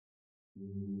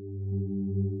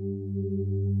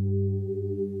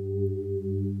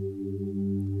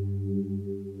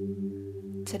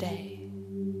Today,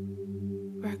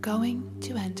 we're going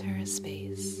to enter a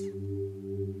space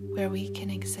where we can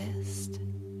exist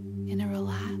in a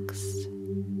relaxed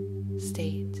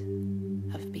state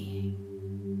of being.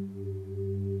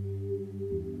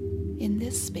 In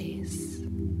this space,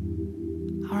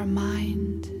 our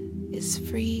mind is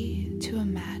free to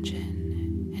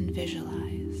imagine and visualize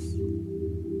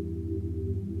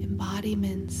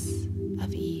embodiments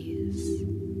of ease,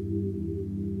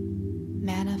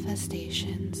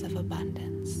 manifestations of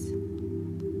abundance,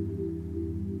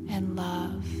 and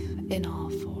love in all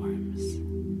forms.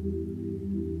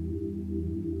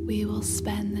 We will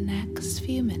spend the next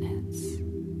few minutes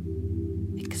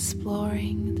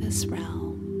exploring this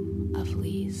realm of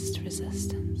least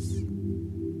resistance.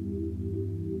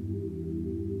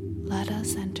 Let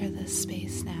us enter this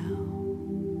space now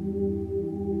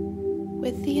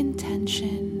with the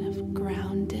intention of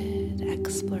grounded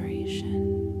exploration.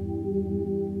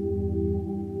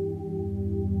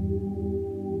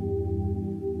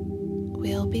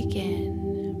 We'll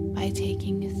begin by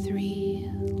taking 3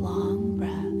 long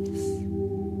breaths,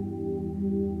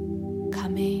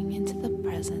 coming into the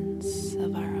presence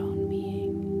of our own being.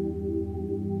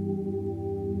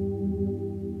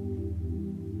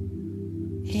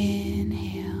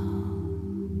 Inhale,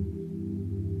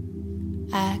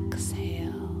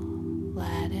 exhale,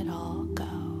 let it all go.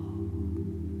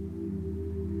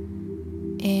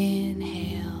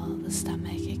 Inhale, the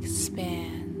stomach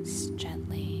expands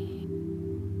gently.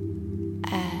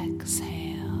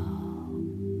 Exhale.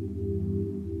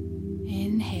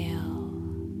 Inhale,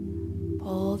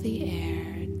 pull the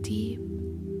air deep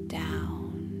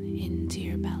down into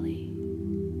your belly.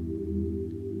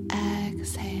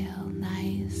 Exhale,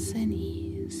 nice and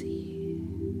easy.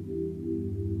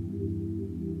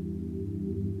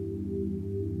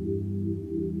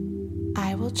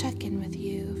 I will check in with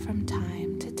you from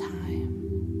time to time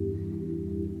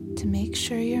to make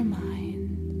sure your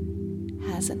mind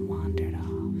hasn't wandered off.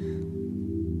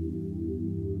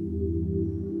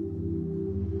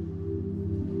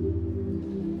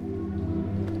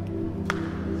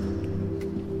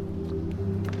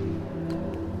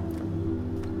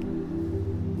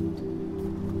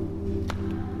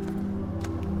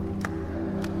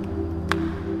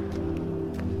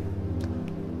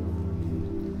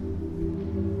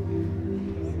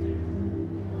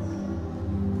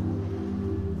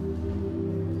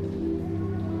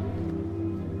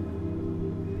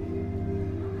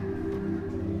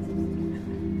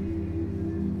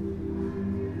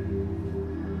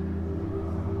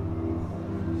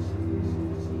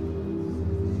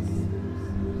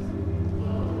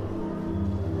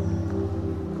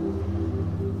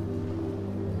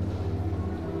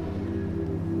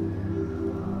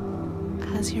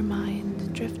 Has your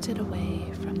mind drifted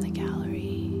away from the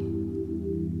gallery?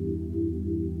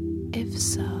 If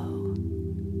so,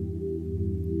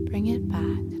 bring it back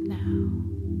now.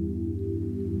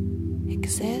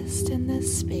 Exist in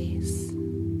this space,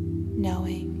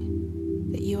 knowing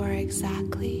that you are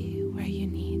exactly where you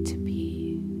need to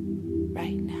be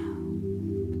right now.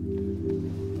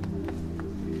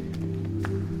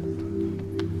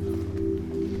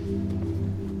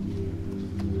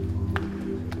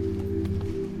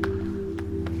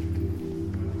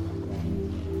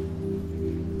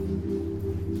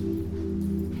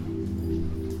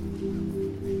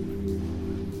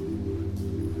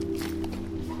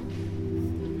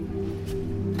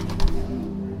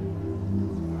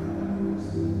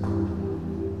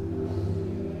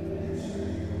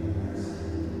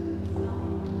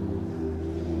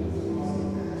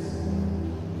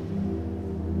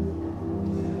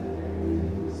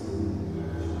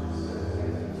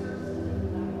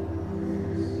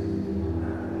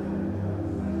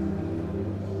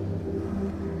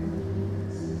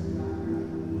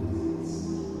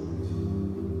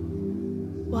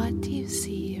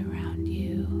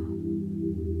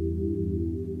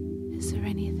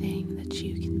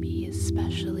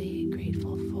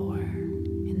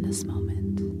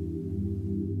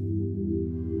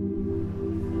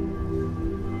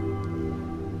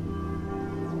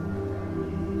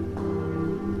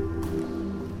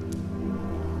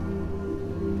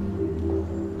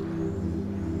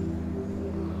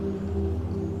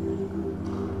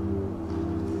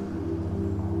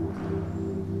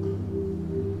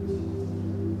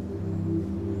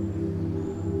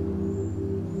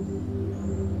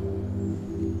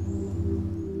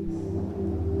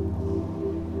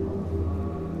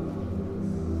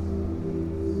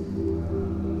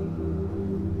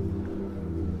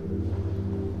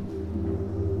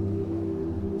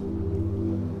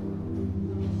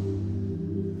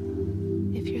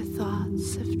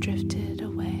 thoughts have drifted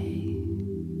away,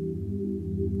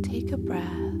 take a breath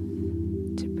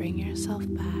to bring yourself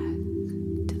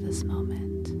back to this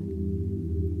moment.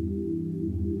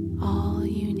 All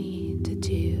you need to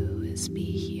do is be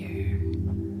here.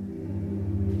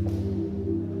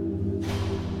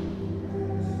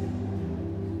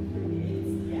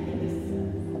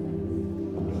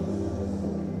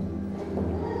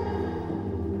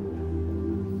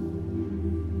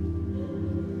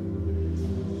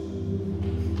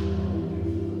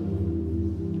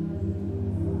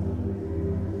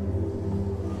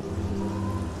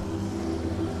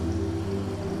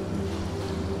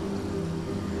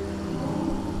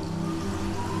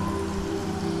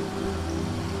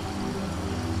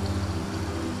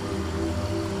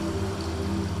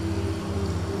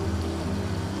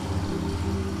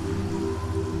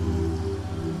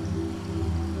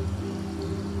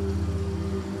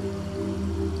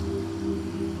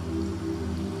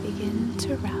 Begin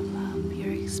to wrap up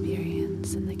your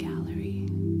experience in the gallery,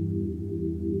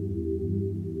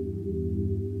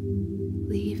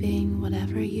 leaving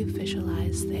whatever you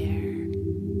visualize there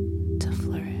to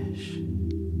flourish.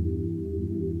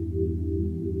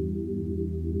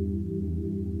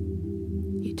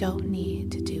 You don't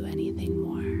need to do anything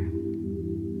more.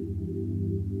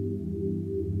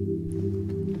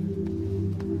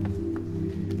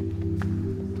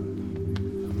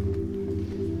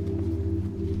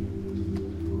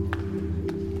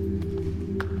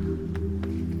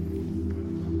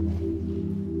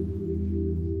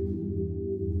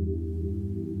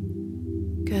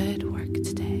 Good work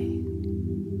today.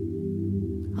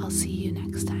 I'll see you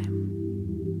next time.